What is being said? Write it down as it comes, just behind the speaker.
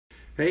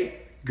Hey,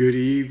 good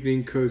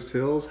evening, Coast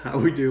Hills. How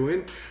we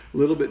doing? A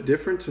little bit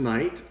different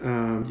tonight.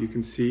 You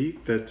can see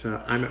that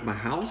I'm at my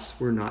house.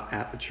 We're not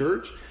at the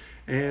church.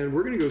 And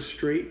we're going to go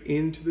straight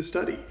into the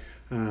study.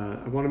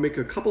 I want to make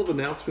a couple of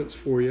announcements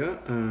for you.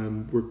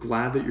 We're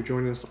glad that you're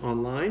joining us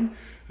online.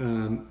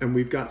 And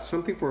we've got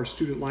something for our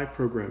Student Life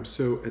program.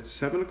 So at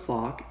 7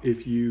 o'clock,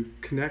 if you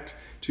connect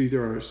to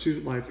either our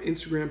Student Life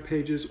Instagram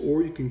pages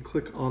or you can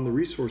click on the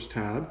resource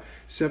tab,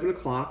 7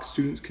 o'clock,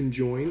 students can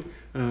join.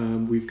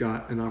 We've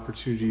got an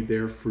opportunity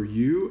there for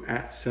you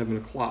at 7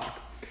 o'clock.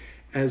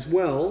 As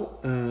well,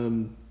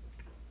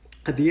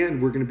 at the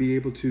end, we're going to be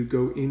able to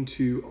go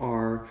into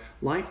our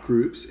life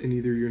groups, and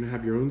either you're going to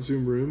have your own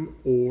Zoom room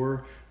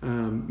or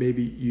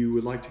maybe you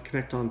would like to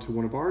connect onto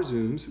one of our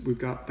Zooms. We've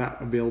got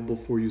that available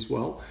for you as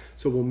well.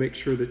 So we'll make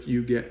sure that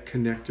you get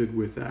connected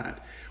with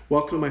that.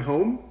 Welcome to my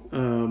home.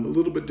 A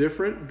little bit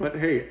different, but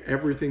hey,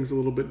 everything's a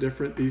little bit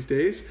different these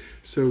days.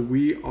 So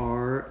we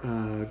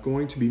are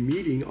going to be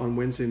meeting on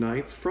Wednesday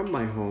nights from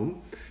my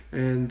home.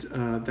 And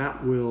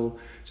that will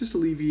just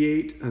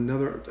alleviate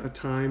a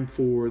time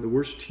for the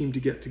worship team to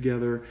get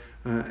together,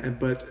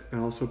 but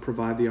also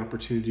provide the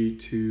opportunity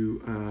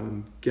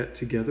to get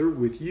together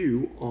with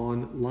you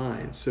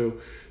online. So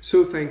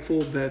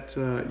thankful that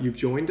you've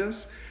joined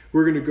us.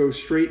 We're going to go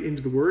straight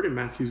into the Word in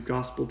Matthew's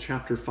Gospel,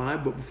 chapter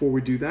 5. But before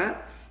we do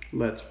that,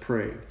 let's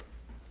pray.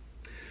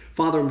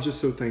 Father, I'm just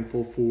so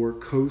thankful for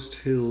Coast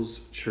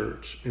Hills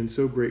Church and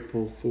so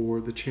grateful for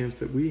the chance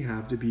that we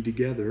have to be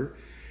together.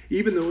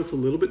 Even though it's a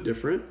little bit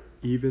different,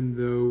 even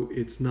though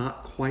it's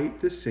not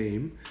quite the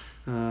same,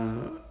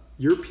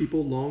 your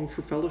people long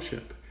for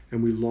fellowship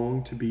and we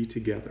long to be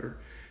together.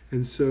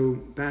 And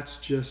so that's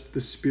just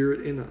the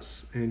Spirit in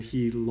us, and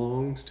He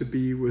longs to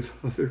be with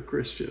other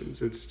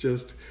Christians. It's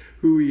just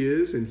who He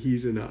is, and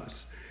He's in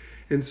us.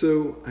 And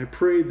so I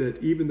pray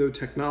that even though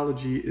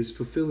technology is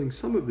fulfilling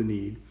some of the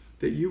need,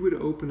 that you would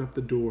open up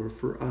the door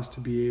for us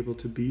to be able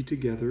to be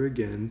together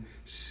again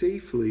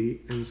safely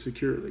and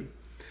securely.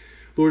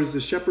 Lord, as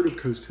the shepherd of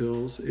Coast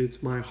Hills,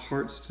 it's my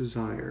heart's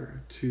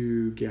desire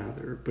to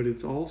gather, but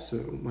it's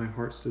also my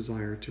heart's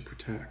desire to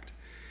protect.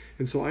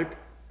 And so I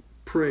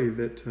pray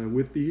that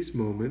with these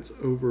moments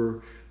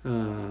over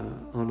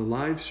on a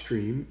live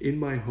stream in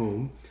my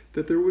home,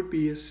 that there would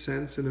be a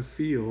sense and a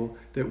feel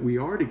that we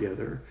are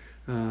together,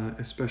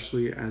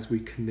 especially as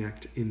we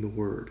connect in the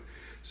Word.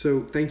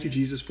 So thank you,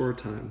 Jesus, for our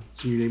time.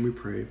 It's in your name we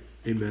pray.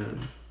 Amen.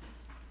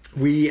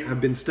 We have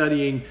been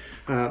studying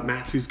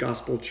Matthew's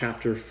Gospel,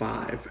 chapter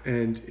 5,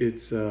 and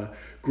it's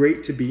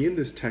great to be in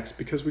this text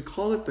because we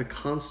call it the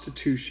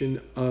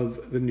Constitution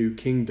of the New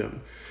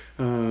Kingdom.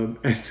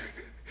 And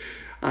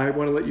I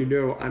want to let you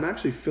know, I'm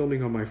actually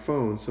filming on my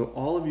phone, so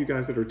all of you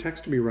guys that are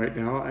texting me right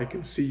now, I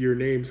can see your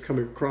names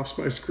coming across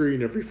my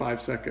screen every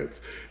 5 seconds.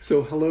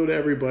 So hello to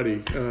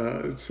everybody.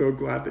 So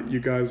glad that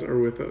you guys are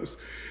with us.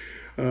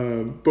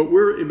 But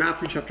we're in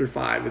Matthew chapter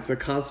 5. It's a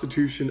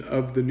Constitution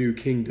of the New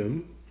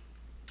Kingdom.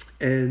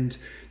 And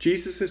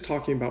Jesus is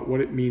talking about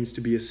what it means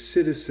to be a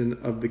citizen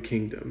of the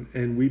kingdom.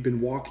 And we've been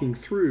walking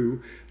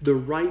through the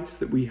rights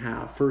that we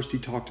have. First, he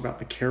talked about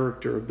the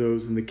character of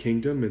those in the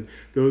kingdom, and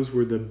those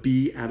were the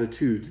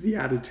beatitudes, the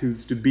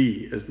attitudes to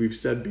be, as we've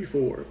said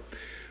before.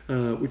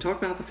 We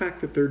talked about the fact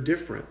that they're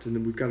different, and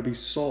then we've got to be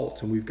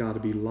salt, and we've got to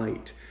be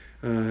light.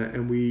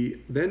 And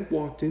we then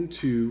walked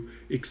into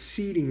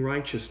exceeding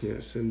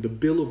righteousness and the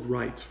Bill of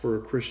Rights for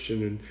a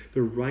Christian and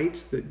the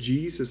rights that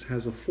Jesus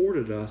has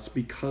afforded us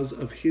because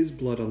of His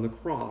blood on the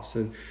cross.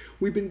 And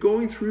we've been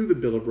going through the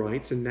Bill of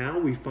Rights, and now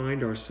we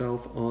find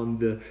ourselves on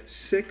the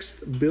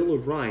 6th Bill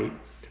of Rights.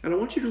 And I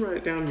want you to write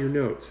it down in your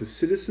notes. As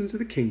citizens of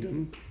the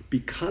kingdom,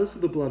 because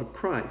of the blood of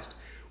Christ,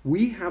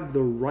 we have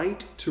the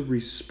right to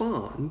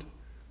respond.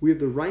 We have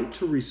the right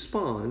to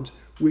respond,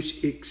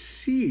 which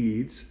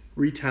exceeds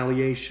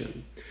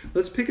retaliation.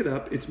 Let's pick it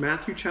up. It's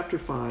Matthew chapter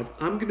 5.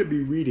 I'm going to be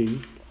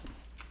reading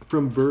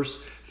from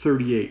verse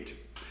 38.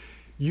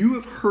 You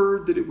have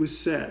heard that it was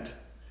said,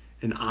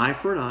 an eye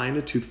for an eye and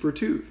a tooth for a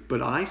tooth.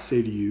 But I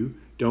say to you,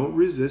 don't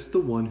resist the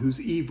one who's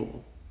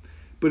evil.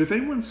 But if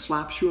anyone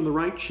slaps you on the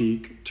right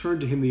cheek, turn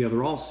to him the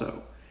other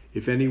also.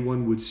 If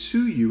anyone would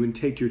sue you and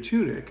take your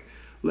tunic,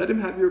 let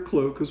him have your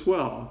cloak as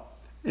well.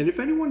 And if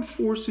anyone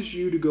forces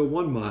you to go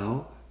 1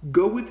 mile,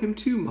 go with him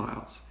 2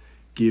 miles.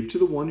 Give to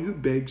the one who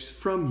begs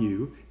from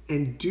you,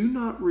 and do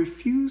not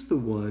refuse the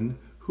one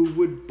who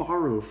would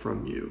borrow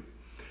from you.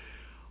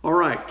 All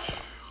right,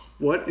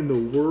 what in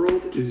the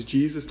world is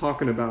Jesus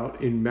talking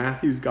about in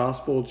Matthew's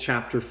Gospel,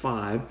 chapter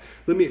 5?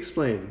 Let me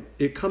explain.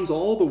 It comes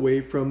all the way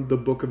from the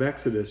book of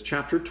Exodus,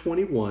 chapter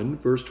 21,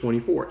 verse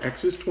 24.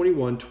 Exodus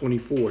 21,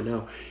 24.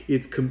 Now,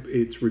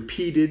 it's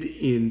repeated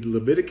in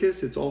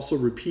Leviticus. It's also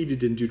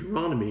repeated in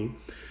Deuteronomy.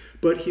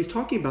 But he's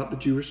talking about the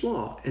Jewish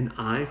law, an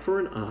eye for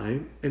an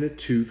eye and a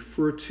tooth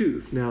for a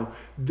tooth. Now,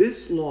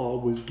 this law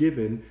was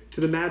given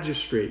to the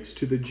magistrates,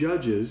 to the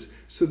judges,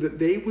 so that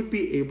they would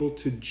be able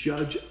to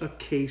judge a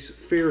case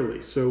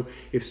fairly. So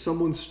if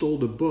someone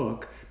stole a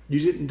book, you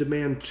didn't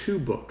demand 2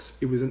 books.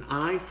 It was an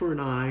eye for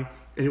an eye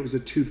and it was a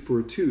tooth for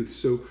a tooth.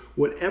 So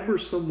whatever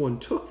someone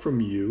took from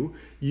you,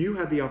 you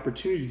had the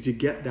opportunity to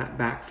get that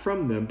back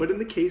from them. But in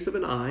the case of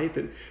an eye, if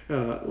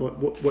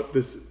what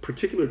this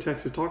particular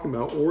text is talking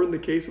about, or in the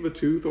case of a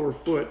tooth or a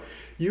foot,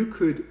 you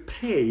could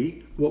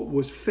pay what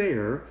was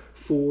fair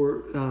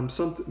for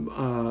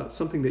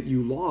something that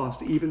you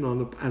lost,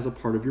 even as a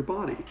part of your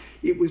body.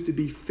 It was to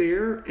be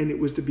fair and it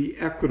was to be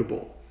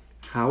equitable.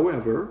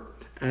 However,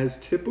 as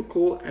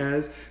typical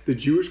as the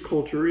Jewish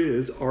culture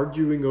is,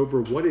 arguing over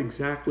what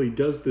exactly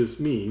does this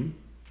mean,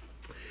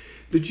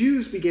 the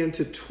Jews began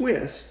to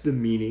twist the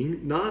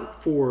meaning,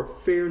 not for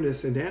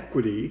fairness and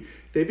equity.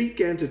 They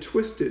began to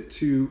twist it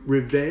to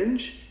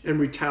revenge and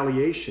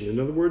retaliation. In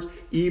other words,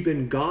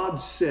 even God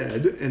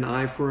said an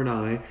eye for an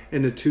eye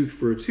and a tooth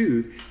for a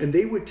tooth, and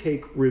they would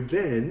take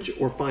revenge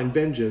or find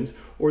vengeance,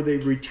 or they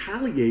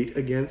retaliate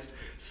against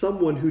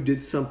someone who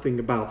did something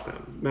about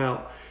them.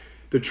 Now,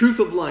 the truth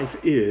of life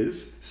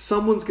is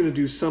someone's going to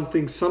do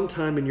something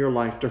sometime in your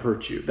life to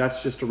hurt you.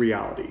 That's just a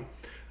reality.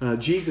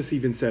 Jesus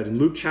even said in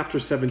Luke chapter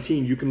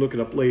 17, you can look it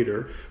up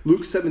later,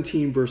 Luke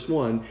 17 verse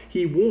 1,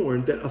 he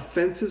warned that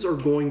offenses are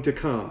going to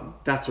come.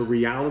 That's a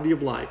reality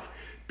of life.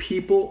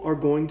 People are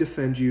going to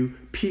offend you.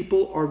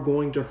 People are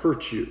going to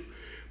hurt you.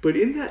 But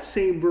in that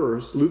same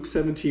verse, Luke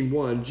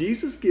 17:1,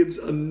 Jesus gives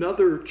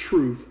another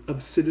truth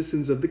of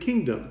citizens of the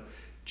kingdom.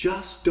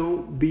 Just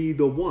don't be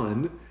the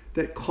one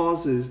that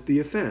causes the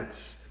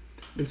offense.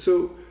 And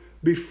so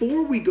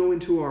before we go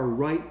into our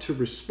right to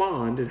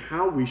respond and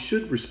how we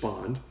should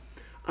respond,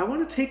 I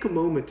want to take a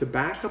moment to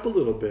back up a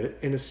little bit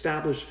and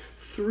establish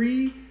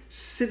 3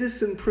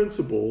 citizen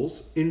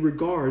principles in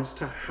regards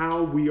to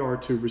how we are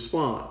to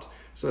respond.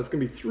 So that's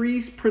going to be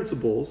 3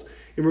 principles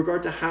in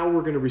regard to how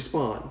we're going to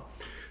respond.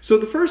 So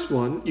the first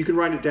one, you can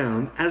write it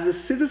down, as a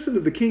citizen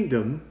of the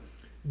kingdom,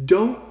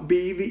 don't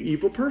be the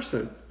evil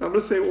person. I'm going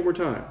to say it one more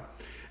time.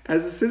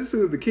 As a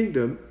citizen of the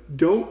kingdom,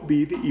 don't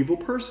be the evil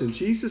person.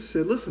 Jesus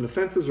said, listen,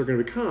 offenses are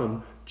going to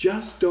come.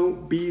 Just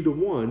don't be the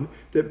one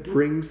that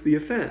brings the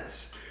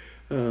offense.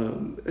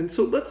 And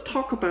so let's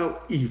talk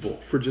about evil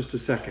for just a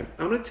second.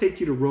 I'm going to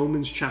take you to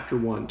Romans chapter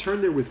 1.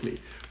 Turn there with me.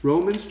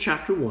 Romans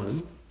chapter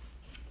 1.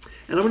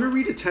 And I'm going to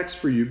read a text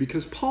for you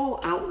because Paul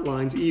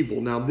outlines evil.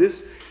 Now,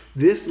 this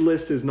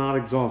list is not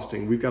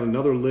exhausting. We've got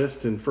another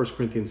list in 1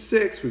 Corinthians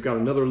 6. We've got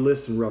another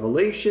list in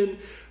Revelation.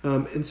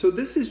 And so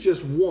this is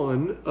just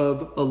one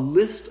of a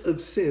list of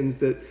sins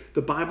that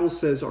the Bible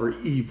says are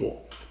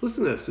evil.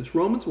 Listen to this. It's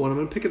Romans 1. I'm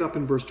going to pick it up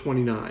in verse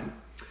 29.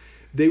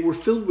 They were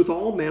filled with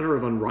all manner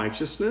of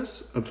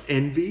unrighteousness, of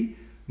envy,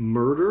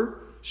 murder.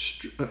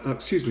 I'm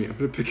going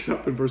to pick it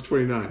up in verse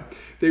 29.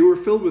 They were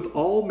filled with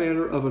all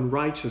manner of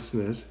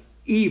unrighteousness,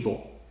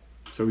 evil.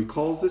 So he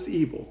calls this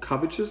evil,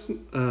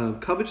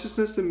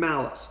 covetousness and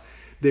malice.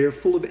 They are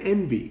full of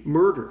envy,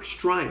 murder,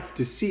 strife,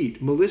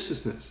 deceit,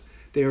 maliciousness.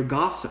 They are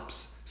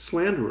gossips,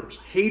 slanderers,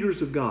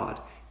 haters of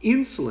God,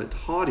 insolent,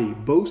 haughty,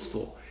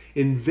 boastful,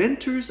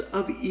 inventors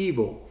of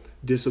evil,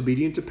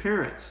 disobedient to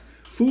parents,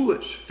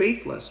 foolish,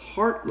 faithless,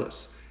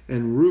 heartless,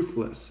 and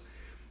ruthless.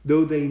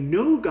 Though they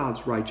know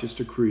God's righteous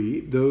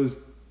decree,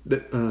 that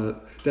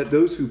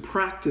those who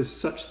practice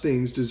such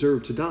things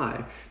deserve to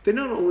die, they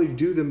not only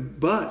do them,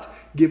 but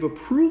give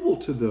approval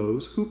to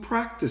those who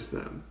practice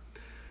them.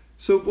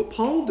 So what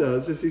Paul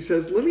does is he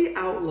says, let me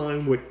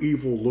outline what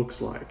evil looks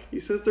like. He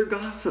says they're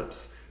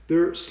gossips,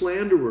 they're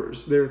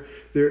slanderers, they're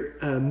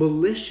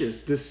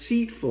malicious,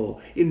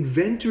 deceitful,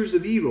 inventors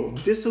of evil,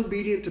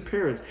 disobedient to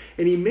parents.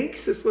 And he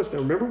makes this list. Now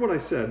remember what I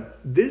said,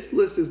 this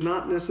list is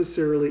not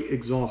necessarily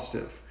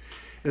exhaustive.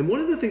 And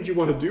one of the things you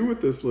want to do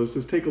with this list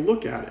is take a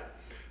look at it.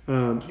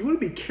 You want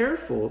to be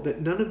careful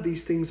that none of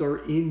these things are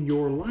in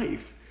your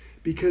life,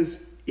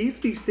 because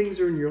if these things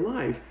are in your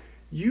life,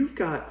 you've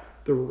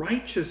got the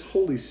righteous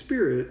Holy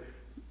Spirit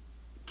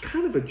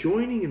kind of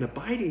adjoining and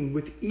abiding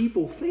with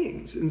evil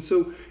things. And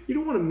so you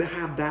don't want to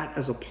have that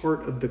as a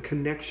part of the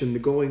connection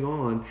going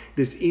on,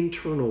 this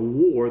internal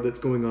war that's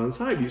going on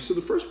inside you. So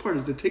the first part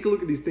is to take a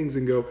look at these things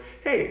and go,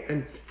 hey,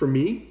 and for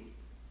me,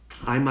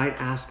 I might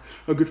ask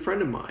a good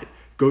friend of mine,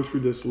 go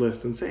through this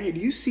list and say, hey, do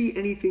you see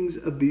any things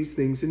of these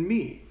things in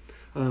me?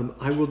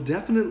 I will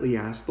definitely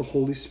ask the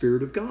Holy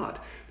Spirit of God.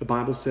 The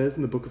Bible says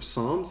in the book of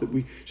Psalms that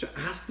we should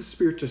ask the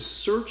Spirit to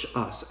search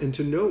us and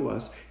to know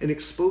us and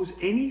expose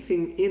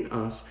anything in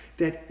us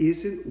that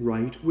isn't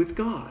right with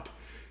God.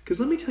 Because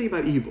let me tell you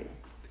about evil.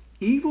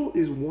 Evil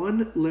is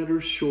one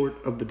letter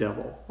short of the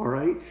devil, all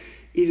right?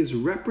 It is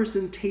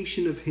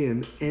representation of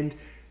him, and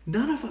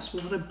none of us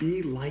want to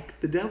be like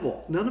the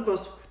devil. None of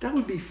us, that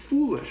would be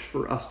foolish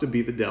for us to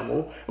be the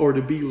devil or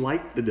to be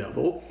like the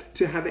devil,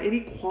 to have any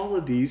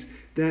qualities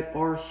that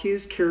are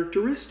his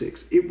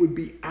characteristics. It would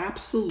be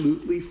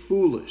absolutely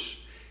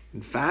foolish. In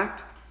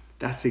fact,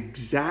 that's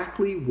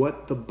exactly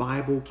what the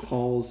Bible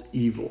calls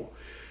evil.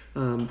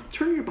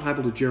 Turn your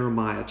Bible to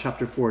Jeremiah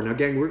chapter 4. Now,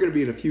 gang, we're going to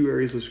be in a few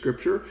areas of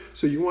Scripture,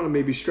 so you want to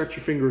maybe stretch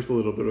your fingers a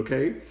little bit,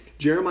 okay?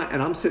 Jeremiah,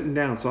 and I'm sitting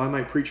down, so I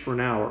might preach for an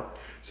hour.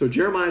 So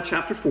Jeremiah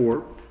chapter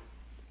 4,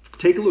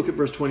 take a look at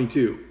verse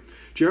 22.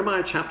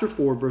 Jeremiah chapter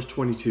 4, verse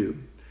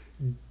 22.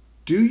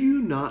 Do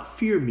you not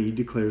fear me,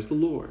 declares the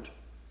Lord?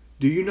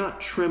 Do you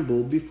not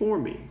tremble before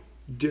me?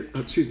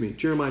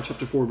 Jeremiah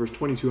chapter 4, verse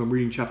 22. I'm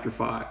reading chapter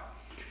 5.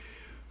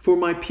 For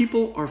my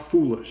people are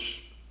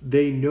foolish.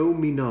 They know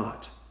me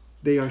not.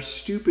 They are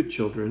stupid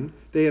children.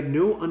 They have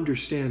no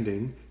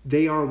understanding.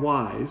 They are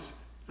wise.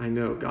 I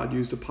know, God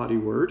used a potty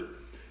word.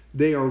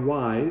 They are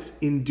wise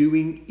in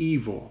doing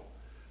evil.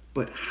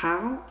 But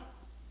how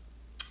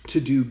to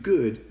do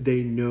good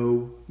they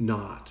know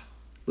not.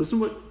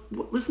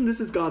 Listen, this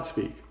is God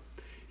speak.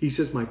 He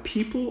says, my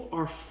people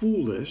are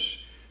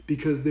foolish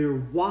because they're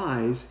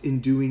wise in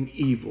doing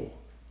evil.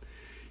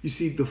 You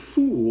see, the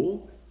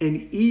fool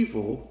and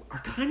evil are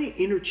kind of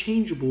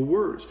interchangeable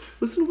words.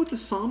 Listen to what the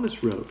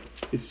psalmist wrote.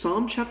 It's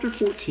Psalm chapter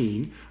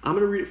 14. I'm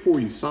going to read it for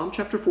you. Psalm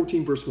chapter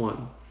 14, verse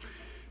 1.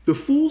 The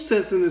fool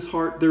says in his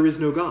heart, there is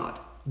no God.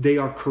 They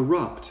are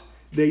corrupt.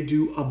 They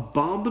do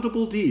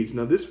abominable deeds.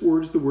 Now this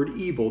word is the word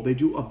evil. They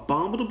do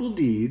abominable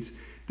deeds.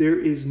 There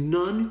is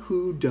none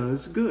who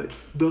does good.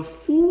 The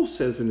fool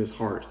says in his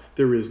heart,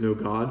 there is no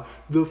God.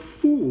 The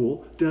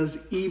fool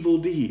does evil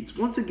deeds.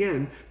 Once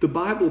again, the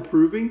Bible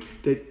proving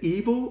that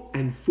evil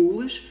and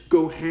foolish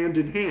go hand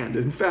in hand.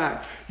 In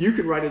fact, you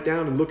can write it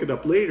down and look it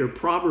up later.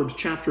 Proverbs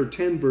chapter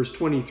 10, verse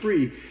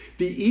 23.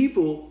 The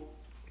evil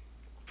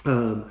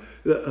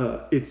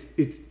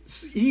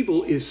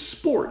evil is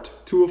sport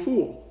to a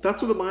fool.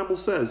 That's what the Bible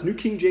says. New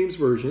King James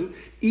Version.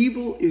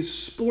 Evil is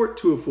sport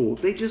to a fool.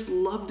 They just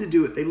love to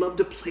do it. They love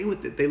to play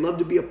with it. They love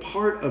to be a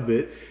part of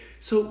it.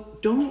 So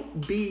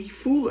don't be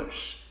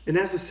foolish. And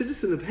as a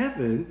citizen of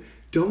heaven,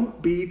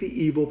 don't be the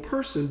evil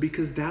person,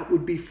 because that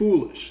would be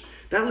foolish.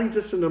 That leads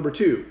us to number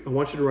 2. I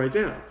want you to write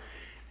down.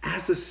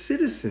 As a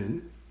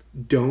citizen,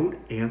 don't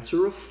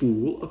answer a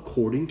fool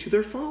according to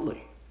their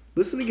folly.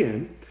 Listen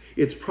again.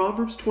 It's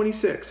Proverbs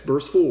 26,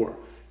 verse 4.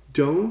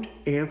 Don't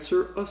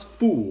answer a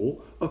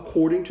fool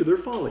according to their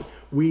folly.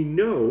 We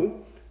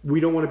know we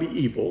don't want to be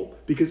evil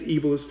because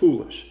evil is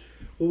foolish.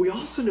 Well, we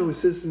also know as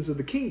citizens of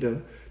the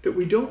kingdom that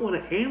we don't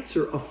want to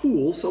answer a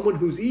fool, someone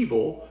who's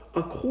evil,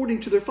 according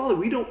to their folly.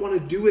 We don't want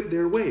to do it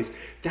their ways.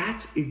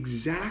 That's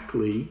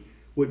exactly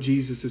what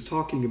Jesus is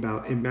talking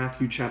about in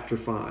Matthew chapter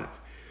 5.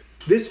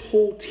 This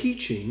whole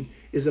teaching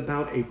is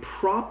about a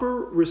proper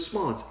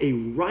response, a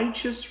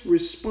righteous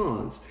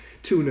response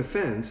to an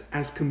offense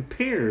as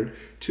compared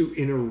to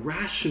an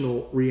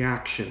irrational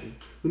reaction.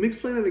 Let me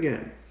explain that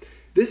again.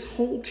 This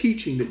whole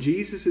teaching that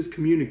Jesus is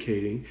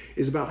communicating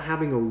is about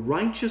having a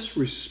righteous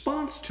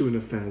response to an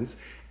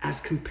offense as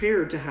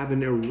compared to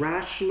having an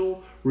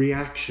irrational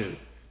reaction.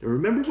 Now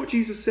remember what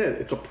Jesus said.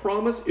 It's a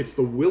promise. It's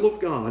the will of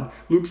God.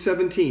 Luke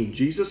 17.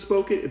 Jesus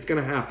spoke it. It's going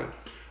to happen.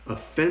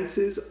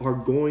 Offenses are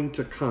going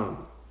to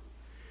come.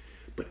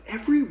 But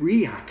every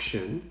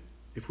reaction,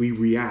 if we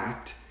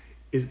react,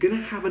 is going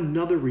to have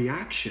another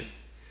reaction.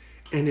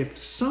 And if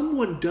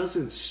someone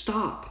doesn't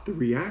stop the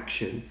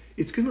reaction,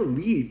 it's going to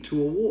lead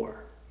to a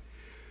war.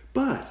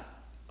 But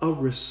a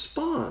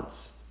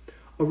response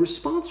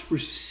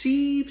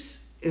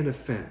receives an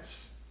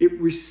offense. It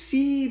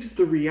receives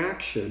the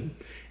reaction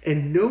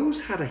and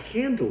knows how to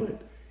handle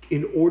it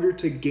in order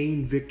to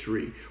gain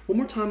victory. One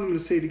more time, I'm going to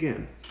say it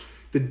again.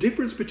 The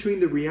difference between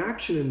the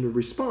reaction and the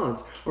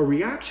response, a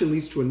reaction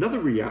leads to another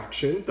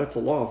reaction, that's a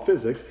law of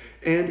physics,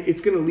 and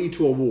it's going to lead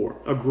to a war,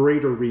 a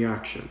greater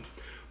reaction.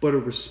 But a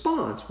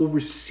response will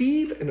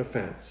receive an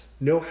offense,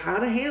 know how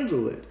to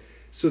handle it,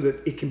 so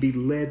that it can be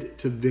led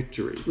to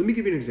victory. Let me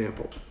give you an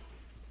example.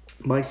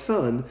 My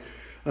son,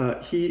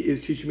 he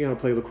is teaching me how to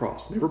play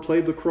lacrosse. Never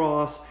played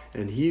lacrosse,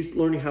 and he's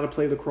learning how to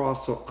play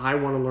lacrosse, so I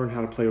want to learn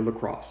how to play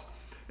lacrosse.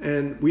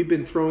 And we've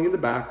been throwing in the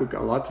back. We've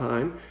got a lot of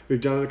time.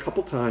 We've done it a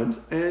couple times,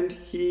 and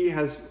he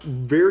has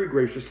very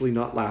graciously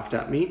not laughed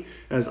at me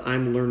as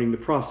I'm learning the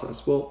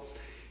process. Well,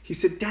 he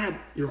said, Dad,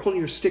 you're holding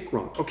your stick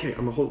wrong. Okay,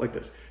 I'm gonna hold it like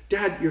this.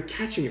 Dad, you're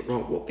catching it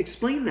wrong. Well,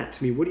 explain that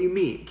to me. What do you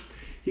mean?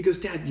 He goes,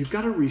 Dad, you've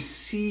got to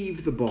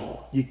receive the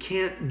ball. You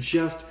can't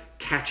just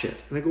catch it.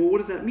 And I go, well, what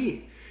does that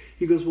mean?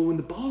 He goes, well, when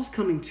the ball's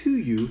coming to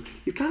you,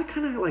 you've got to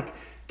kind of like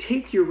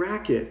take your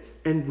racket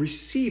and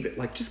receive it,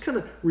 like just kind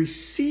of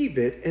receive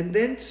it and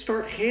then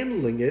start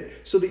handling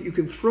it so that you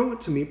can throw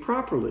it to me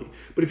properly.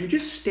 But if you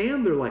just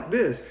stand there like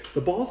this, the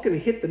ball's going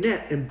to hit the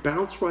net and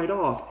bounce right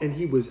off. And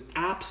he was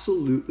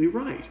absolutely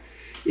right.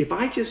 If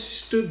I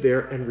just stood there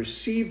and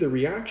received the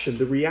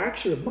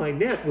reaction of my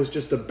net was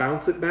just to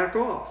bounce it back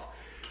off.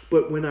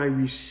 But when I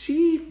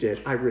received it,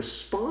 I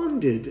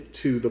responded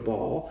to the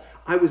ball.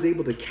 I was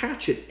able to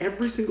catch it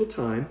every single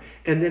time,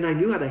 and then I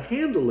knew how to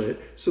handle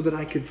it so that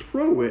I could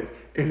throw it,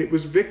 and it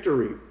was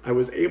victory. I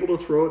was able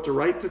to throw it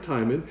to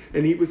Timon,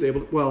 and he was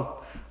able to,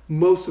 well,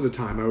 most of the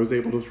time I was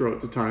able to throw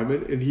it to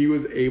Timon, and he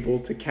was able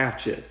to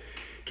catch it.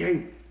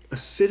 Gang, a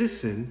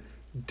citizen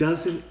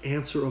doesn't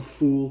answer a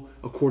fool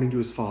according to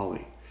his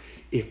folly.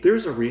 If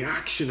there's a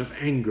reaction of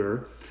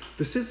anger,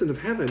 the citizen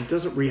of heaven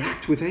doesn't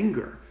react with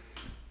anger,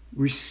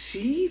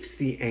 receives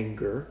the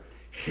anger,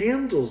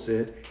 handles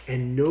it,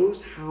 and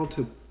knows how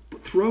to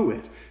throw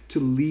it to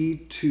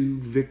lead to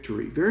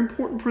victory. Very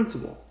important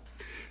principle.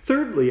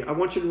 Thirdly, I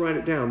want you to write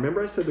it down.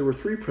 Remember I said there were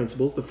 3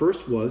 principles. The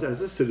first was,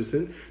 as a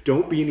citizen,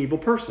 don't be an evil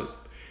person.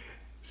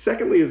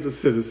 Secondly, as a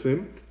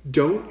citizen,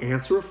 don't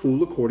answer a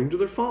fool according to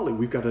their folly.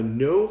 We've got to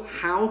know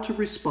how to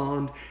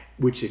respond,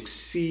 which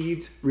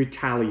exceeds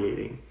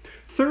retaliating.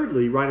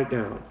 Thirdly, write it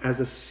down.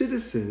 As a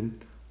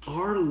citizen,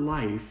 our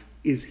life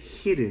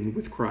is hidden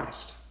with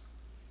Christ.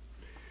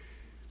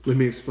 Let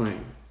me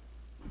explain.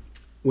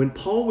 When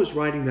Paul was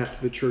writing that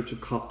to the church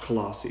of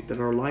Colossae, that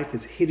our life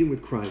is hidden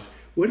with Christ,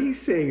 what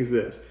he's saying is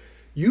this: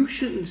 you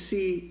shouldn't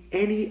see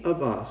any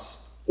of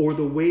us or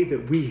the way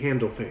that we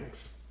handle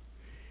things.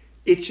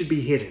 It should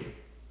be hidden.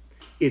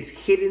 It's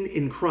hidden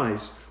in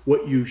Christ.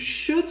 What you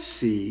should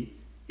see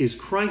is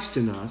Christ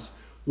in us.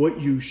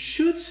 What you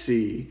should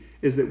see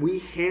is that we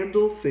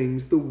handle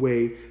things the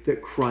way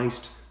that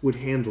Christ would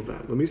handle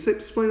them. Let me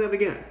explain that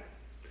again.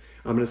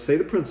 I'm going to say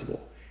the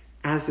principle.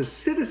 As a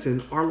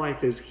citizen, our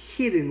life is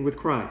hidden with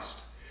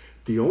Christ.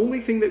 The only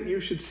thing that you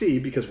should see,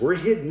 because we're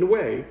hidden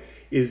away,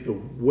 is the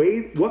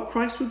way, what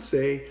Christ would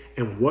say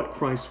and what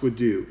Christ would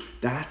do.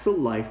 That's a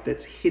life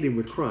that's hidden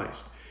with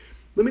Christ.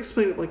 Let me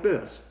explain it like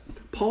this.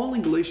 Paul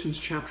in Galatians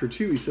chapter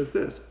 2, he says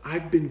this: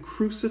 I've been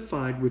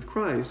crucified with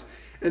Christ.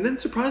 And then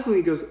surprisingly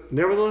he goes,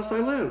 nevertheless I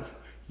live.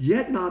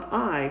 Yet not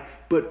I,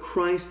 but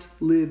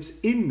Christ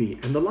lives in me.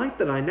 And the life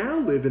that I now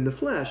live in the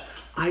flesh,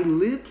 I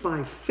live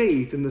by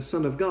faith in the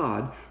Son of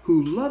God,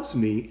 who loves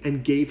me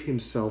and gave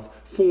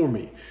himself for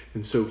me.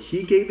 And so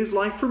he gave his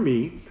life for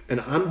me,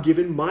 and I'm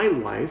giving my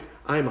life.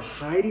 I'm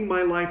hiding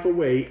my life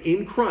away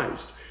in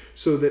Christ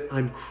so that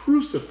I'm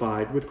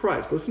crucified with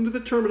Christ. Listen to the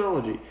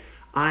terminology.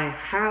 I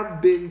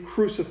have been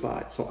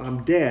crucified. So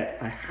I'm dead.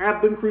 I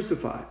have been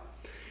crucified.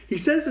 He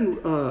says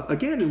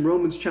again in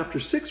Romans chapter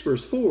 6,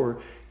 verse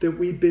 4, that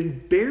we've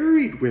been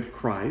buried with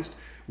Christ,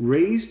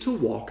 raised to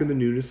walk in the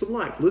newness of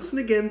life. Listen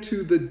again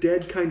to the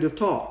dead kind of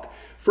talk.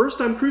 First,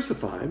 I'm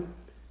crucified,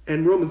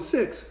 and Romans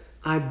 6,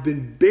 I've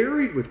been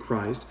buried with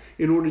Christ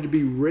in order to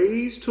be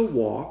raised to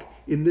walk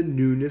in the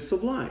newness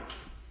of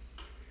life.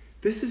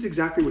 This is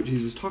exactly what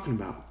Jesus was talking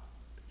about.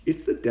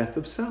 It's the death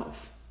of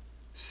self.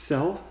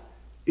 Self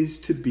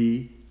is to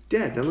be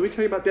dead. Now let me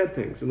tell you about dead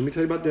things, and let me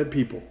tell you about dead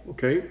people,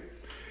 okay?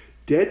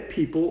 Dead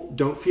people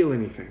don't feel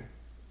anything.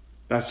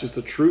 That's just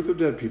the truth of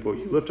dead people.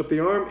 You lift up the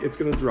arm, it's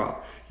going to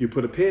drop. You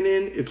put a pin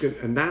in, it's going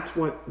to, and that's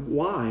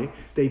why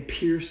they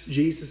pierced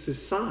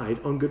Jesus' side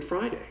on Good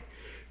Friday.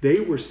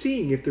 They were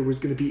seeing if there was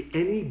going to be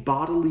any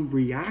bodily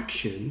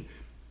reaction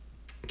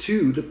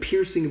to the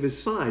piercing of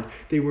his side.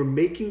 They were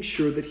making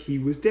sure that he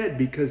was dead,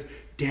 because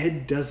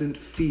dead doesn't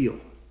feel.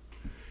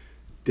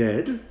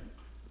 Dead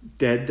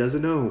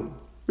doesn't own.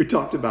 We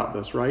talked about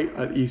this, right,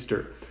 at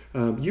Easter.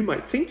 You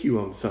might think you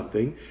own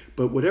something,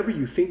 but whatever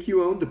you think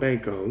you own, the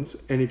bank owns.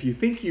 And if you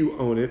think you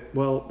own it,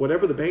 well,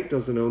 whatever the bank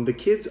doesn't own, the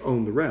kids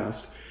own the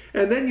rest.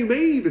 And then you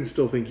may even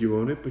still think you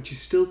own it, but you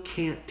still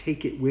can't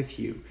take it with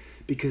you,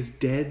 because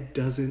dead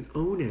doesn't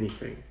own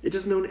anything. It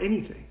doesn't own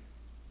anything.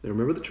 Now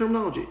remember the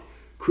terminology: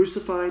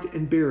 crucified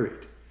and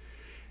buried.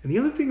 And the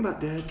other thing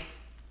about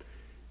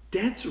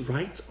dead's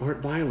rights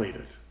aren't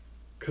violated,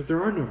 because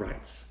there are no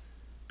rights.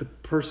 The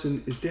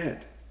person is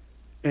dead.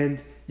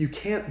 And you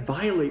can't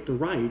violate the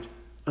right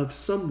of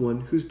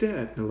someone who's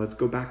dead. Now let's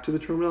go back to the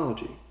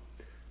terminology.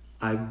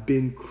 I've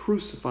been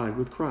crucified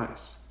with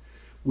Christ.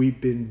 We've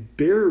been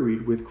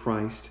buried with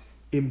Christ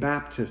in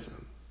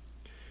baptism.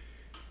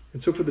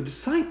 And so for the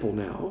disciple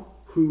now,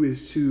 who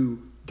is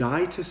to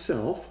die to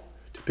self,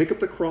 to pick up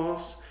the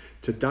cross,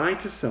 to die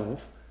to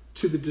self,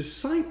 to the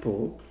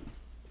disciple,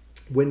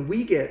 when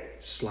we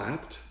get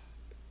slapped,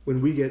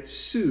 when we get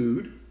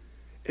sued,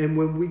 and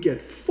when we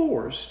get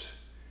forced,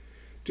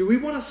 do we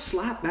want to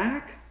slap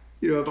back?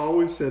 You know, I've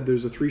always said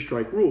there's a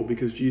 3-strike rule,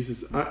 because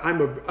Jesus, I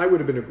would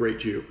have been a great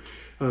Jew.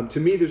 To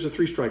me, there's a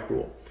 3-strike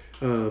rule.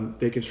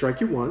 They can strike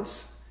you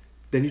once,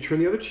 then you turn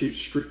the other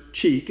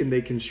cheek, and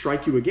they can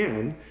strike you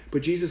again.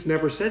 But Jesus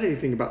never said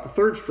anything about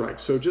the 3rd strike.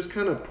 So just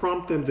kind of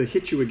prompt them to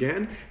hit you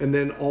again, and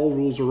then all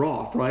rules are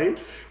off, right?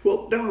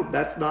 Well, no,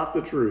 that's not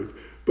the truth.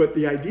 But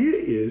the idea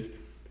is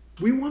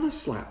we want to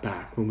slap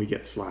back when we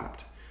get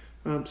slapped.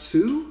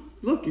 Sue,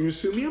 look, you're going to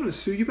sue me, I'm going to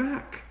sue you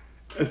back.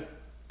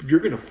 You're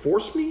going to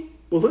force me?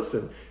 Well,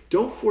 listen,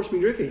 don't force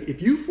me to do anything.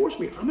 If you force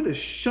me, I'm going to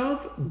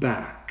shove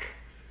back.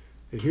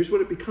 And here's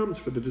what it becomes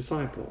for the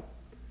disciple.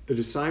 The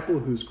disciple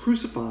who's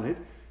crucified,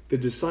 the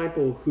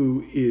disciple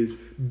who is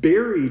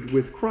buried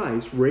with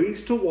Christ,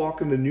 raised to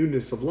walk in the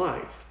newness of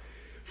life.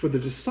 For the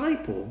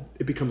disciple,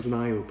 it becomes an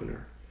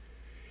eye-opener.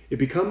 It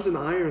becomes an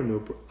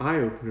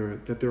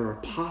eye-opener that there are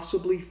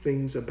possibly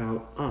things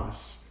about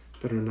us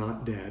that are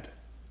not dead.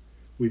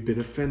 We've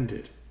been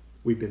offended.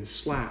 We've been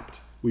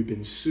slapped. We've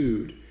been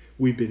sued.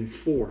 We've been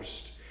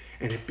forced.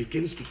 And it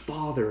begins to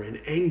bother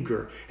and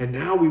anger. And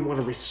now we want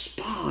to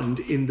respond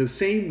in the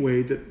same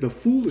way that the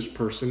foolish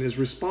person is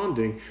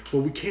responding.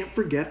 Well, we can't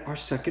forget our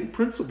second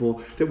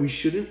principle, that we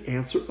shouldn't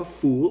answer a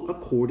fool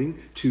according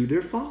to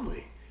their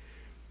folly.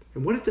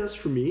 And what it does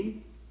for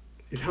me,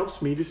 it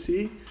helps me to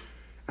see,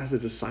 as a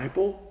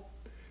disciple,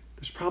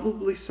 there's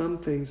probably some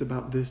things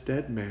about this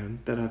dead man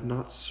that I've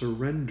not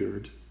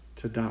surrendered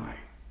to die.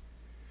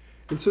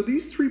 And so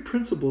these three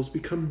principles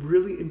become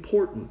really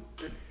important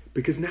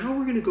because now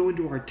we're going to go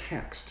into our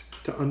text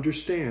to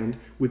understand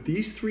with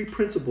these three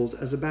principles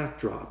as a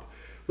backdrop.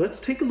 Let's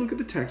take a look at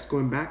the text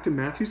going back to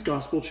Matthew's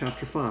Gospel,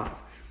 chapter 5.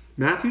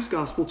 Matthew's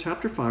Gospel,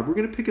 chapter 5, we're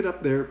going to pick it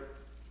up there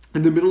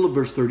in the middle of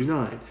verse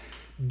 39.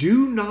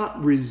 Do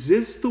not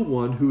resist the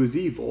one who is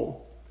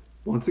evil.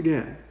 Once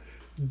again,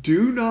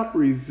 do not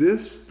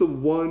resist the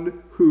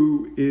one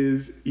who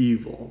is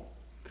evil.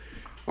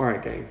 All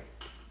right, gang.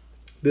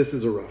 This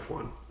is a rough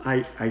one.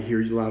 I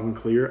hear you loud and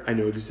clear. I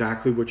know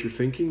exactly what you're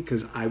thinking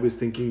because I was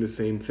thinking the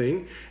same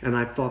thing. And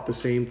I've thought the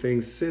same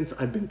thing since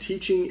I've been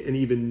teaching and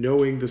even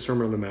knowing the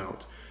Sermon on the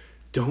Mount.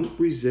 Don't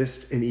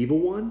resist an evil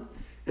one.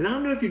 And I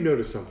don't know if you've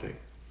noticed something.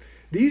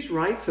 These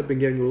rites have been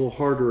getting a little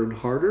harder and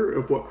harder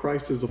of what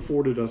Christ has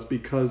afforded us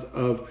because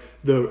of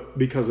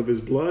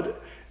his blood,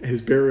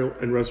 his burial,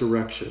 and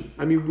resurrection.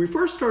 I mean, we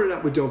first started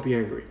out with don't be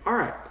angry. All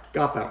right,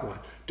 got that one.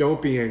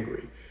 Don't be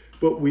angry.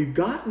 But we've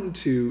gotten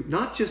to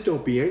not just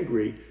don't be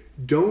angry,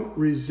 don't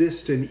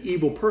resist an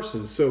evil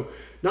person. So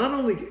not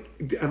only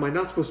am I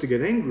not supposed to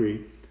get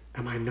angry,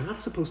 am I not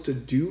supposed to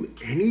do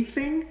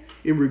anything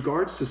in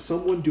regards to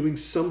someone doing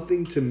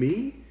something to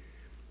me?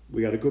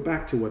 We got to go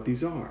back to what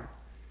these are.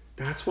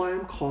 That's why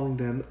I'm calling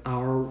them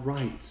our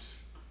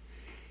rights.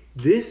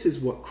 This is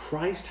what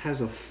Christ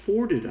has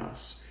afforded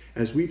us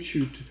as we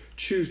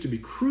choose to be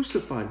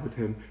crucified with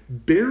him,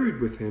 buried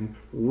with him,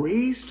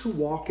 raised to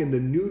walk in the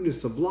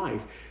newness of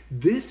life.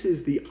 This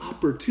is the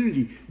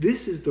opportunity.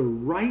 This is the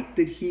right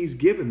that he's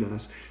given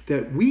us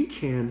that we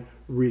can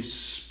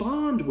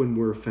respond when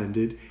we're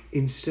offended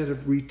instead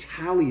of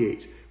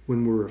retaliate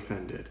when we're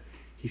offended.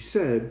 He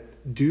said,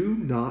 do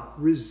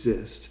not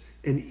resist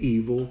an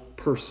evil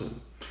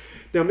person.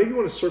 Now, maybe you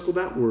want to circle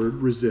that word,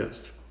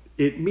 resist.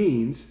 It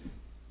means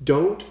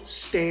don't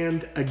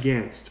stand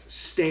against.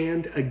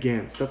 Stand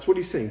against. That's what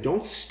he's saying.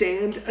 Don't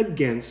stand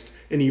against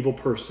an evil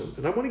person.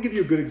 And I want to give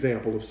you a good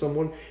example of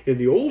someone in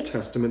the Old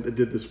Testament that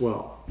did this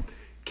well.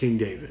 King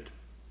David.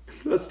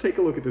 Let's take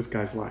a look at this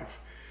guy's life.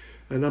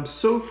 And I'm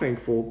so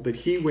thankful that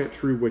he went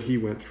through what he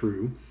went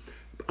through.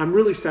 I'm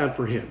really sad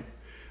for him.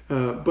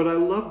 But I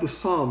love the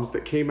Psalms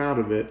that came out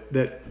of it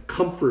that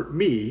comfort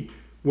me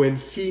when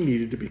he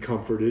needed to be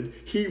comforted.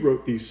 He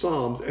wrote these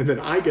Psalms, and then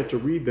I get to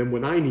read them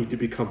when I need to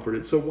be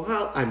comforted. So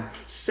while I'm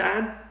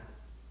sad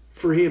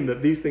for him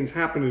that these things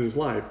happen in his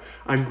life,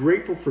 I'm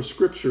grateful for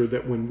Scripture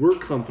that when we're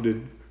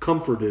comforted,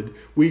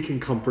 we can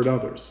comfort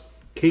others.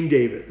 King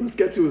David, let's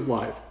get to his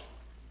life.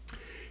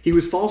 He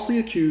was falsely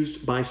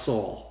accused by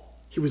Saul.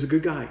 He was a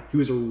good guy. He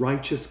was a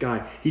righteous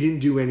guy. He didn't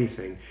do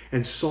anything.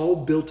 And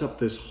Saul built up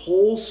this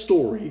whole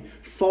story,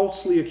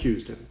 falsely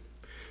accused him.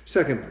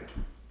 Secondly,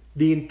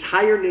 the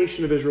entire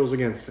nation of Israel is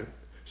against him.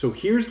 So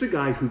here's the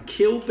guy who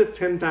killed the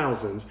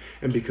 10,000s,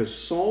 and because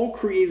Saul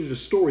created a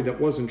story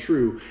that wasn't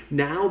true,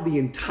 now the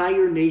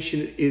entire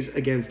nation is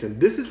against him.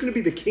 This is going to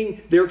be the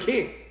king, their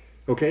king,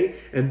 okay?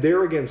 And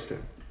they're against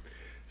him.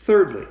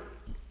 Thirdly,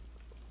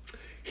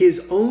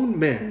 his own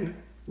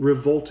men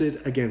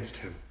revolted against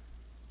him.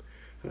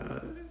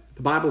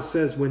 The Bible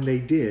says when they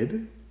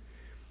did,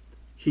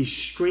 he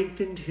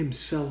strengthened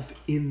himself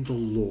in the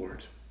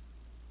Lord.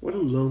 What a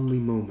lonely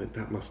moment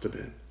that must have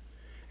been.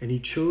 And he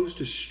chose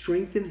to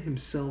strengthen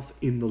himself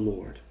in the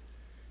Lord.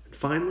 And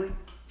finally,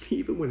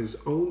 even when his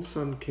own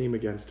son came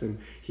against him,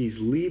 he's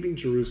leaving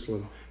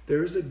Jerusalem.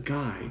 There's a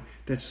guy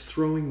that's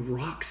throwing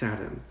rocks at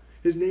him.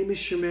 His name is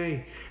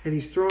Shimei. And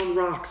he's throwing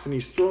rocks and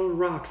he's throwing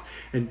rocks.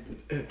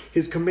 And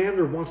his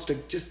commander wants to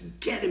just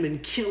get him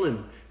and kill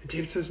him. And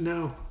David says,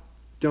 no,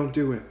 don't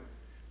do it.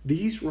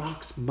 These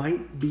rocks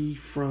might be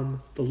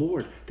from the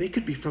Lord. They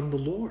could be from the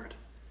Lord.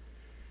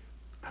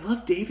 I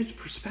love David's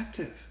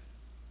perspective.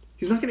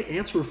 He's not going to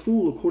answer a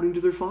fool according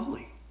to their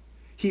folly.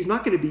 He's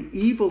not going to be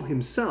evil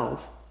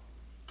himself.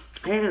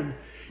 And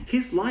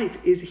his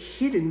life is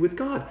hidden with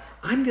God.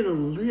 I'm going to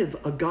live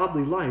a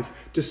godly life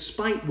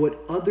despite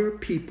what other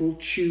people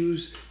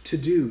choose to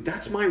do.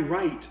 That's my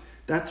right.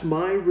 That's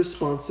my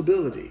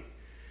responsibility.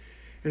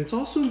 And it's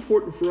also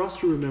important for us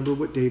to remember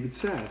what David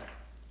said.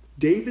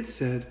 David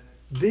said,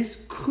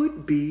 this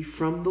could be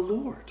from the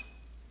Lord.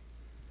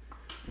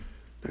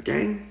 Now,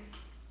 gang,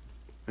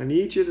 I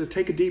need you to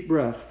take a deep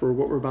breath for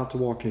what we're about to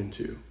walk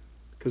into,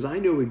 because I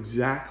know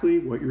exactly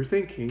what you're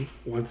thinking.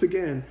 Once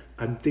again,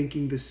 I'm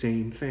thinking the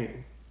same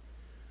thing.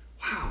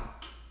 Wow,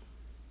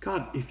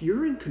 God, if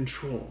you're in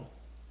control,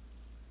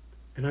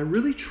 and I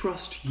really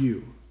trust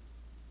you,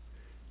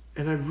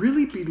 and I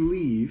really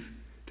believe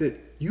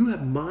that you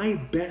have my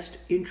best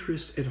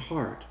interest at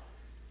heart,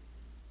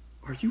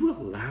 are you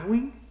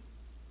allowing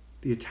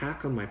the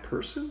attack on my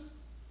person?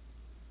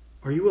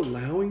 Are you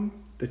allowing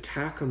the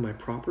attack on my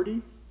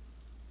property?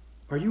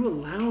 Are you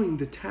allowing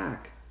the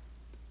attack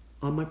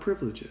on my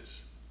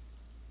privileges?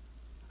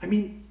 I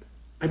mean,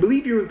 I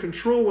believe you're in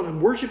control when I'm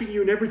worshiping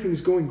you and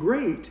everything's going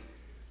great.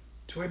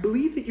 Do I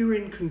believe that you're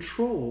in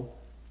control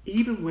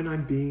even when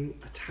I'm being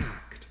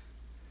attacked?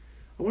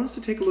 I want us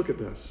to take a look at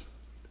this.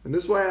 And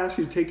this is why I asked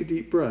you to take a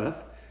deep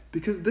breath,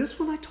 because this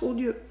one I told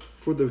you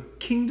for the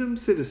kingdom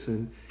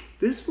citizen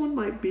This one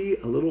might be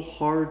a little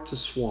hard to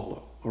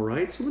swallow, all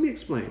right? So let me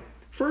explain.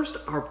 First,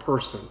 our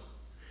person.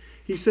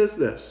 He says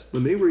this.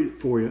 Let me read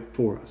it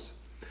for us.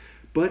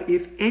 But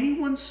if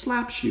anyone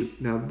slaps you,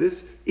 now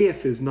this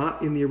if is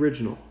not in the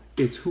original.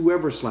 It's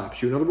whoever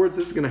slaps you. In other words,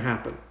 this is going to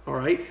happen, all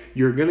right?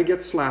 You're going to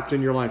get slapped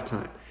in your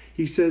lifetime.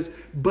 He says,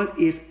 but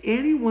if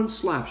anyone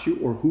slaps you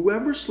or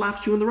whoever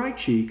slaps you on the right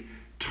cheek,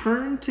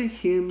 turn to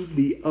him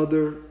the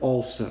other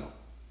also.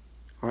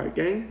 All right,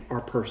 gang?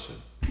 Our person.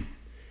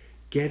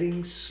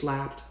 Getting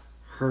slapped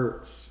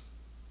hurts.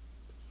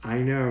 I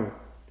know.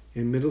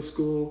 In middle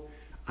school,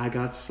 I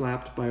got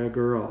slapped by a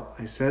girl.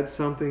 I said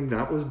something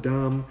that was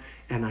dumb,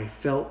 and I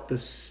felt the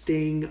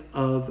sting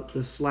of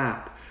the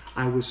slap.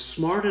 I was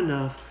smart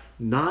enough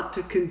not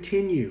to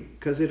continue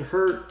because it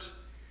hurt.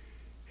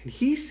 And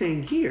he's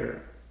saying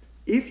here,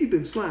 if you've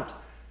been slapped,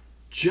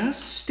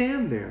 just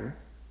stand there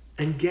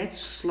and get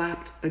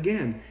slapped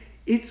again.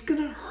 It's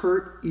going to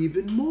hurt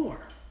even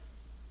more.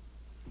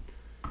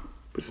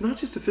 But it's not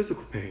just a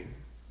physical pain.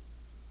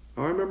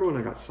 I remember when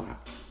I got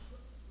slapped.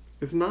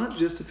 It's not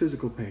just a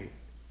physical pain.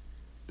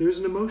 There's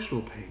an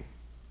emotional pain.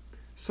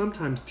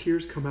 Sometimes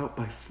tears come out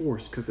by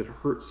force because it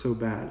hurts so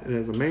bad. And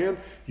as a man,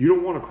 you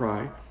don't want to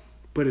cry,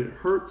 but it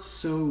hurts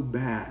so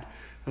bad.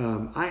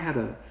 I had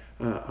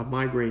a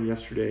migraine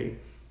yesterday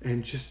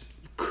and just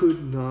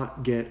could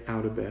not get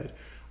out of bed.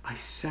 I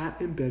sat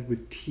in bed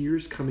with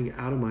tears coming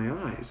out of my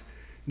eyes,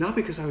 not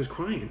because I was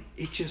crying.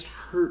 It just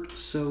hurt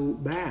so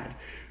bad.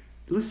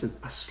 Listen,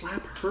 a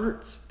slap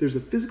hurts. There's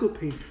a physical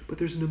pain, but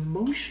there's an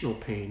emotional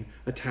pain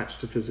attached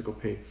to physical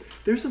pain.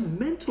 There's a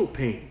mental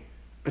pain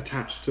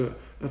attached to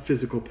a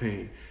physical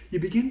pain. You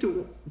begin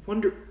to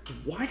wonder,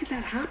 why did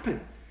that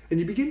happen? And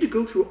you begin to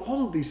go through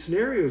all of these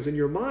scenarios in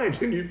your mind,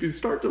 and you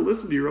start to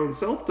listen to your own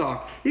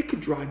self-talk. It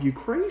could drive you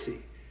crazy.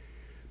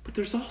 But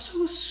there's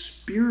also a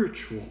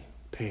spiritual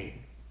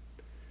pain.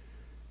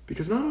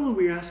 Because not only are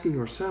we asking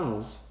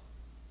ourselves,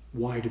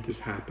 why did this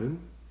happen?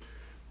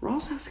 We're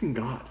also asking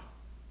God,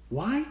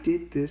 why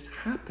did this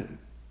happen?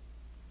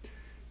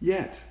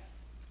 Yet,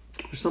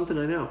 there's something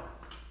I know.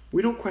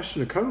 We don't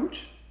question a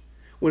coach.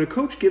 When a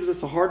coach gives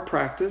us a hard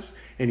practice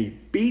and he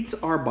beats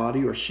our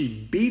body or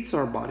she beats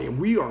our body and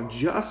we are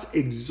just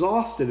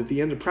exhausted at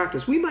the end of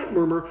practice, we might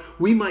murmur,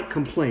 we might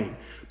complain.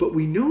 But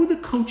we know the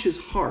coach's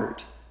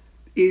heart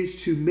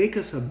is to make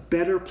us a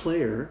better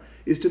player,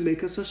 is to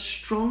make us a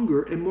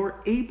stronger and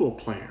more able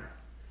player.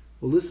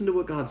 Well, listen to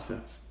what God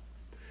says.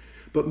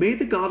 But may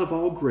the God of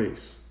all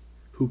grace,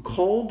 who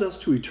called us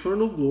to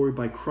eternal glory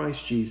by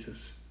Christ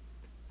Jesus,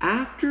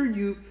 after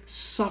you've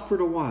suffered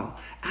a while,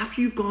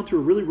 after you've gone through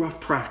a really rough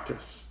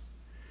practice,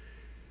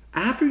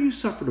 after you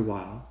suffered a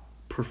while,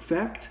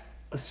 perfect,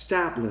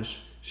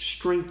 establish,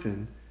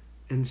 strengthen,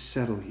 and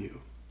settle you.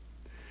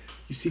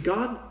 You see,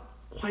 God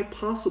quite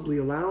possibly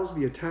allows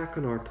the attack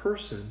on our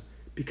person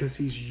because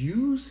he's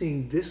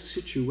using this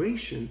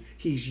situation,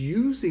 he's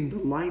using the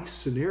life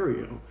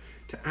scenario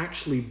to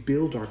actually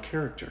build our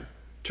character,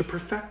 to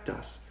perfect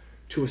us,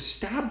 to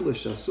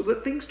establish us so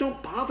that things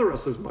don't bother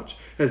us as much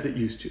as it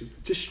used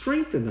to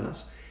strengthen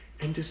us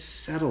and to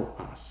settle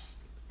us,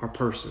 our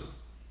person.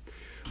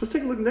 Let's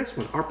take a look at the next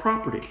one, our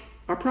property.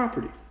 Our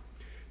property.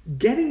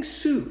 Getting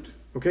sued.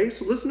 Okay,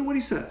 so listen to what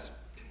he says.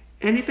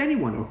 And if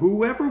anyone or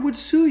whoever would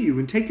sue you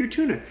and take your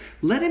tunic,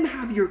 let him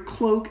have your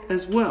cloak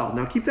as well.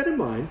 Now keep that in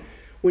mind.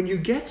 When you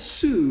get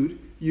sued,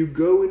 you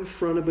go in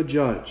front of a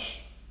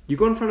judge. You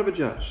go in front of a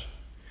judge.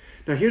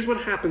 Now here's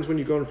what happens when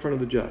you go in front of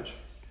the judge.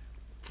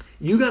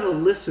 You got to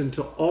listen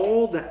to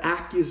all the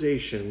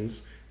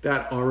accusations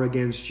that are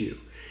against you.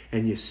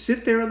 And you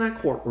sit there in that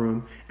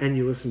courtroom and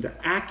you listen to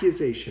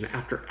accusation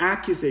after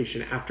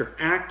accusation after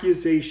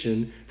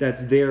accusation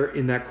that's there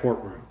in that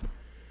courtroom.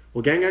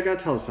 Well, gang, I got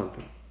to tell you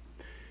something.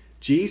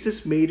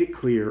 Jesus made it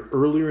clear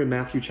earlier in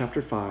Matthew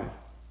chapter 5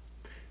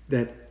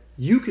 that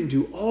you can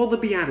do all the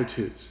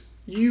Beatitudes.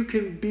 You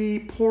can be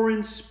poor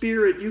in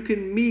spirit. You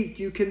can meet.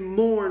 You can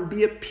mourn.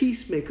 Be a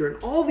peacemaker.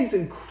 And all these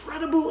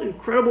incredible,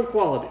 incredible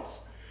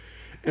qualities.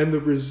 And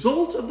the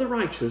result of the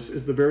righteous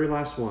is the very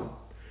last one.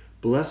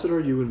 Blessed are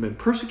you when men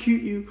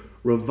persecute you,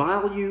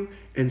 revile you,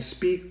 and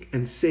speak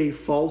and say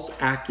false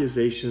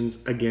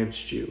accusations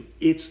against you.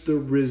 It's the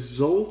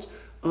result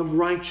of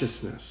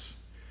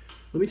righteousness.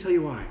 Let me tell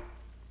you why.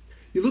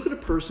 You look at a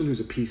person who's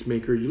a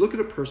peacemaker. You look at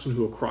a person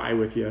who will cry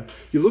with you.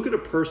 You look at a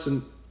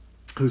person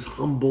who's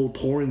humble,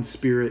 poor in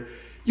spirit.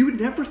 You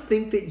would never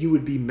think that you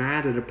would be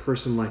mad at a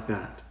person like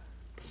that.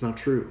 It's not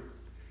true.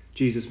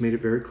 Jesus made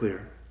it very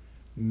clear.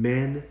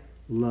 Men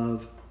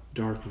love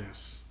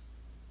darkness.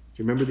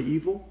 You remember the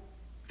evil?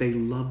 They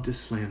love to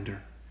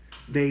slander.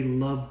 They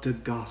love to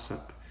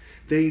gossip.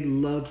 They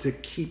love to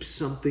keep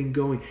something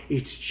going.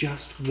 It's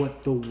just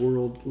what the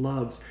world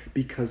loves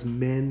because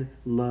men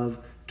love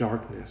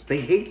darkness.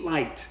 They hate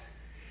light.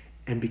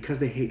 And because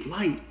they hate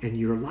light and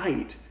you're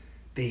light,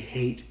 they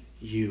hate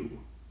you.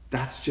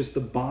 That's just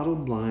the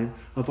bottom line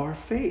of our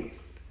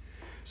faith.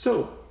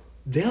 So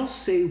they'll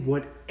say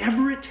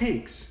whatever it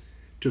takes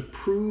to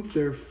prove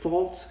their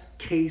false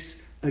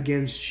case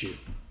against you.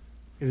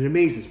 And it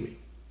amazes me.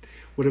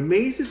 What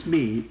amazes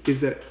me is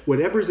that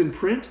whatever's in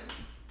print,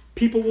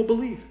 people will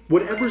believe.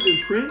 Whatever's in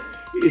print,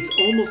 it's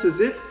almost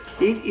as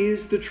if it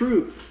is the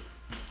truth.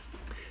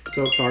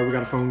 So, sorry, we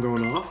got a phone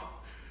going off.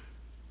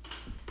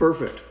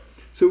 Perfect.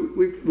 So,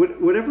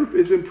 whatever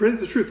is in print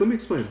is the truth. Let me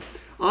explain.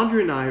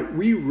 Andre and I,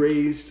 we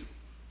raised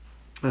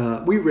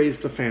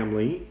a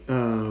family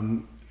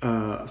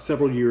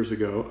several years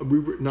ago. We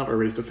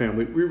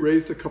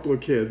raised a couple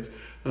of kids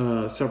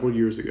several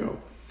years ago.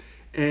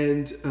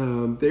 And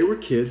they were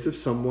kids of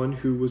someone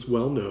who was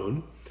well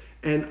known.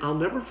 And I'll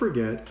never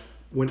forget,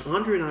 when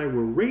Andre and I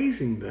were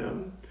raising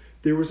them,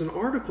 there was an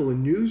article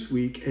in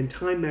Newsweek and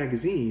Time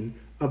magazine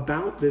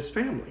about this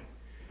family.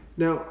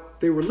 Now,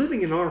 they were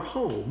living in our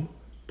home,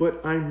 but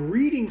I'm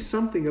reading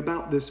something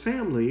about this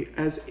family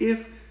as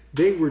if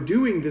they were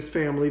doing this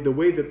family the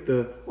way that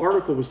the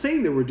article was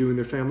saying they were doing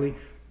their family,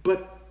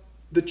 but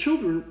the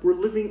children were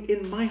living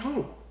in my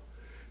home.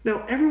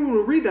 Now, everyone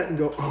will read that and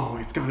go, oh,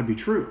 it's got to be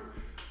true.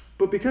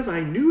 But because I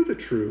knew the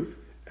truth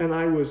and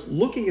I was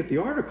looking at the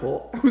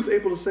article, I was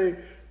able to say,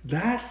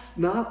 that's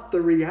not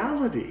the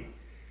reality.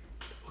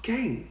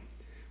 Okay,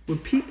 when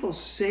people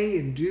say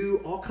and do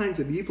all kinds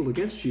of evil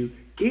against you,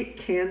 it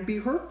can be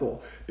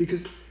hurtful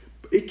because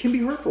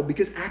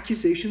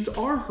accusations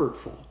are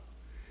hurtful.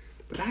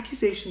 But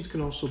accusations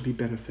can also be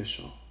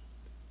beneficial.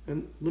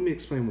 And let me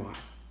explain why.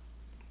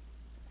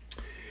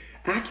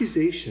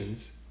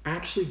 Accusations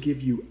actually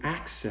give you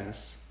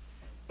access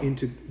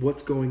into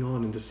what's going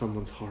on into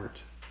someone's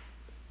heart.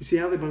 You see,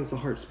 out of the abundance of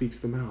the heart speaks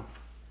the mouth.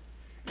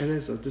 And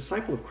as a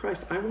disciple of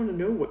Christ, I want to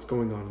know what's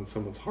going on in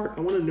someone's heart.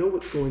 I want to know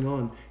what's going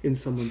on in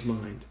someone's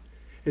mind.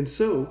 And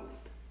so,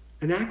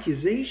 an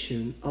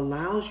accusation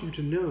allows you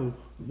to know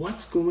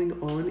what's going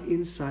on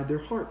inside their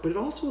heart. But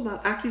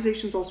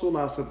accusations also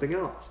allow something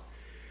else.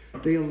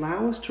 They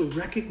allow us to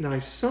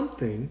recognize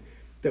something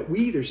that we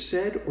either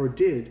said or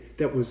did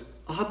that was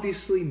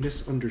obviously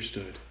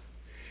misunderstood.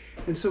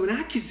 And so an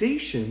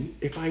accusation,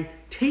 if I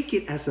take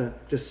it as a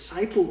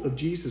disciple of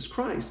Jesus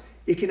Christ,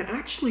 it can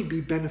actually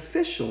be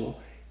beneficial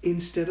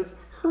instead of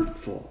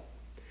hurtful.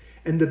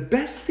 And the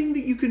best thing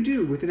that you can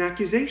do with an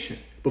accusation,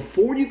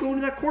 before you go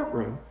into that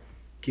courtroom,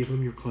 give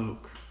them your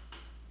cloak.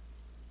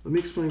 Let me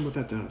explain what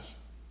that does.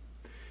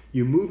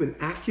 You move an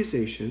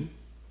accusation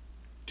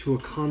to a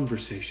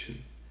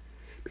conversation.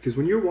 Because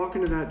when you're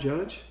walking to that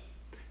judge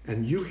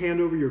and you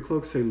hand over your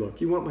cloak, say, look,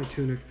 you want my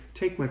tunic?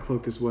 Take my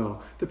cloak as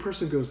well. The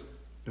person goes,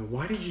 now,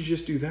 why did you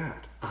just do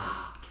that?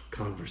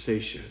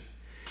 Conversation.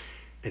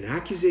 An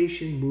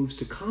accusation moves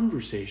to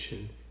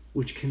conversation,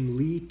 which can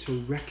lead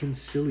to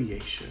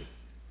reconciliation.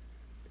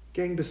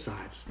 Gang,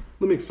 besides,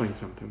 let me explain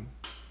something.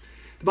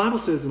 The Bible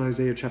says in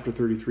Isaiah chapter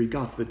 33,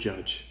 God's the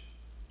judge.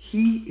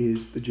 He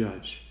is the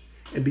judge.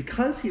 And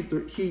because he's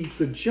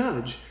the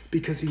judge,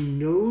 because he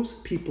knows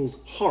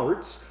people's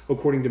hearts,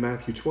 according to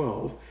Matthew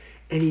 12,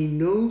 and he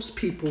knows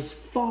people's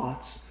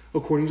thoughts,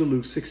 according to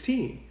Luke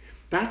 16.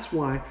 That's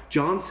why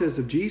John says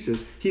of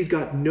Jesus, he's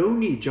got no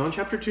need, John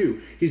chapter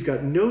 2, he's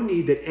got no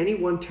need that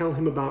anyone tell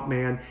him about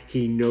man.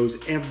 He knows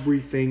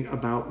everything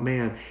about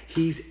man.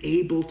 He's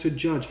able to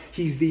judge.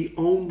 He's the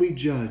only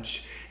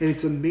judge. And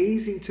it's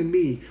amazing to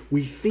me,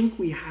 we think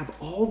we have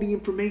all the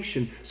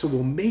information, so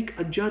we'll make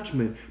a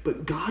judgment,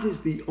 but God is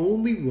the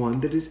only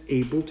one that is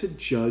able to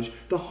judge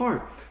the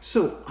heart.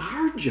 So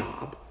our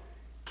job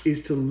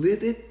is to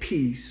live at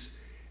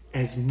peace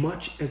as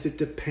much as it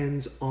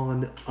depends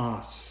on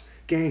us.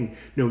 Gang,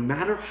 no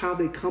matter how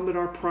they come at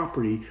our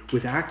property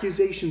with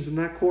accusations in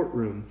that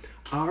courtroom,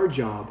 our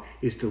job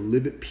is to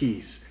live at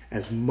peace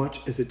as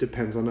much as it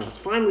depends on us.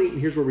 Finally, and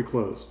here's where we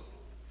close,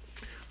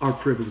 our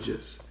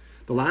privileges.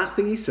 The last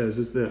thing he says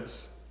is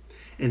this,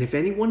 and if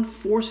anyone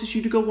forces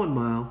you to go 1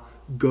 mile,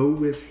 go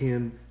with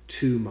him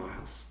 2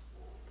 miles.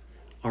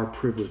 Our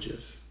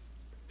privileges.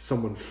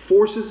 Someone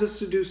forces us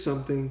to do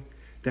something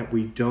that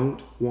we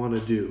don't want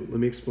to do.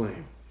 Let me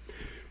explain.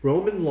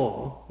 Roman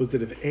law was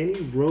that if any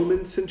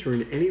Roman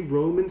centurion, any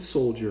Roman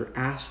soldier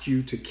asked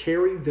you to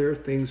carry their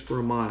things for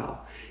 1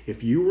 mile,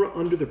 if you were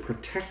under the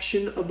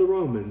protection of the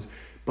Romans,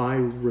 by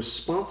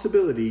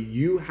responsibility,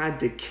 you had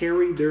to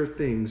carry their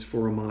things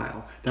for 1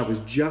 mile. That was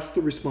just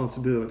the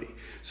responsibility.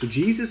 So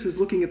Jesus is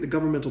looking at the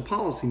governmental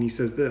policy and he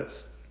says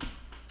this,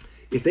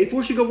 if they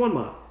force you to go 1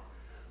 mile,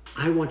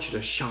 I want you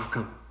to shock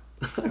them.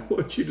 I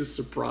want you to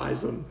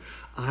surprise them.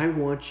 I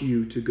want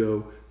you to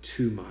go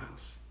 2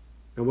 miles.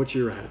 Now, what's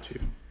your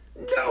attitude?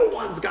 No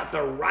one's got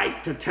the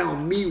right to tell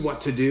me what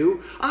to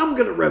do. I'm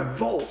going to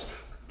revolt.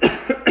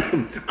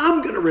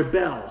 I'm going to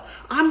rebel.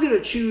 I'm going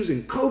to choose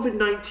in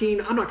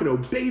COVID-19. I'm not going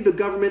to obey the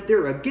government.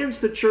 They're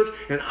against the church,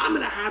 and I'm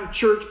going to have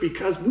church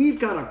because we've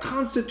got a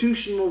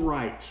constitutional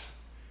right.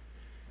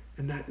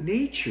 And that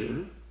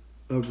nature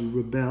of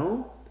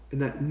rebel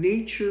and that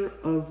nature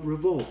of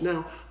revolt.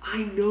 Now,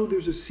 I know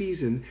there's a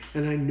season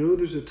and I know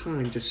there's a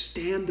time to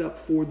stand up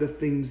for the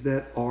things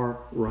that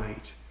are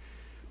right.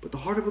 But the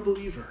heart of a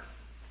believer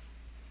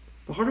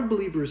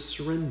is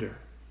surrender.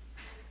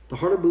 The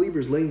heart of a believer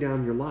is laying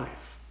down your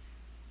life.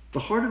 The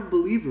heart of a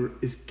believer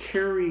is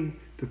carrying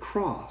the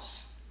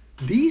cross.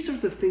 These are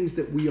the things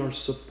that we are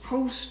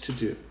supposed to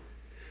do,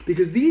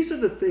 because these are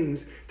the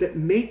things that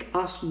make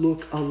us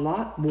look a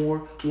lot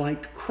more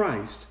like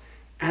Christ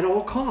at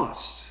all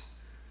costs.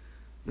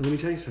 Now, let me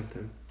tell you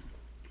something.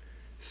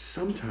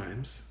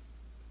 Sometimes,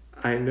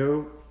 I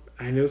know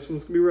this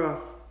one's going to be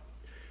rough.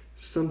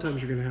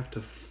 Sometimes you're going to have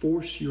to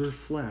force your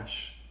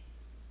flesh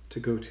to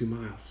go 2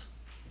 miles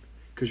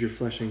because your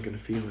flesh ain't going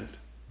to feel it.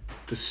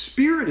 The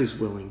spirit is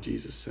willing,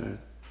 Jesus said,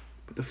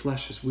 but the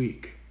flesh is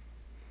weak.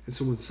 And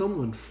so when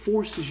someone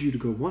forces you to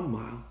go 1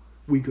 mile,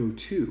 we go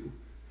 2,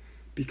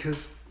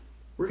 because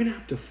we're going to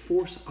have to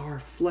force our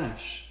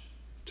flesh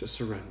to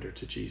surrender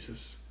to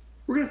Jesus.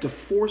 We're going to have to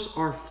force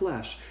our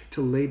flesh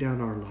to lay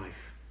down our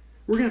life.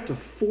 We're going to have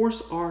to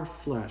force our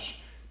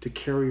flesh to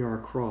carry our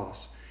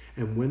cross,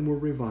 and when we're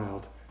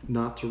reviled,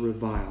 not to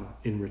revile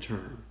in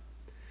return.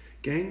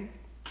 Gang,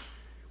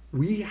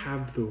 we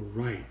have the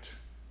right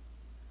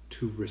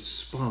to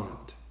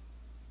respond.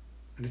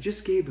 And I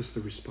just gave us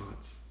the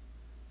response.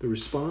 The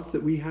response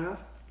that we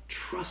have: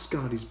 trust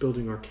God, He's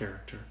building our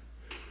character.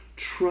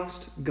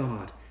 Trust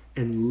God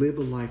and live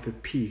a life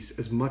of peace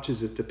as much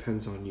as it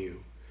depends on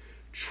you.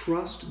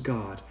 Trust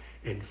God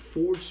and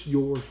force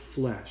your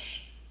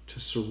flesh to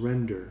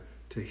surrender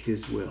to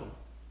His will.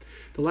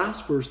 The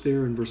last verse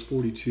there in verse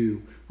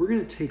 42, we're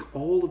going to take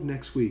all of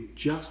next week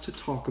just to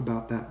talk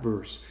about that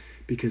verse,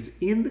 because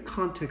in the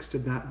context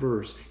of that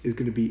verse is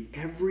going to be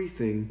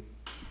everything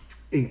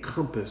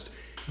encompassed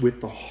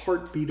with the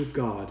heartbeat of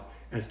God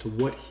as to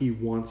what He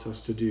wants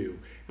us to do.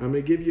 And I'm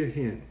going to give you a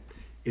hint.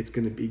 It's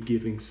going to be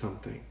giving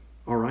something.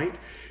 All right?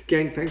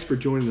 Gang, thanks for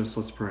joining us.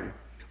 Let's pray.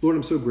 Lord,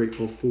 I'm so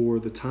grateful for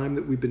the time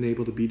that we've been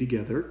able to be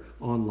together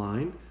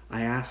online.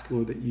 I ask,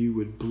 Lord, that you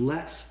would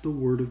bless the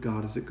word of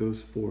God as it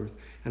goes forth,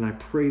 and I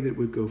pray that it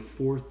would go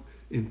forth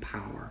in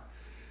power.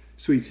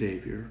 Sweet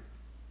Savior,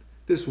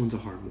 this one's a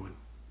hard one,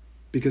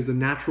 because the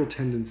natural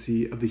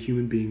tendency of the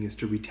human being is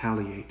to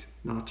retaliate,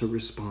 not to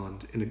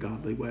respond in a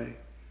godly way.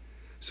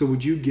 So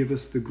would you give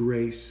us the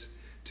grace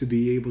to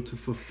be able to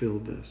fulfill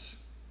this?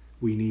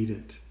 We need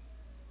it.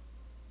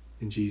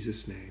 In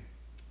Jesus' name,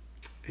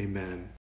 amen.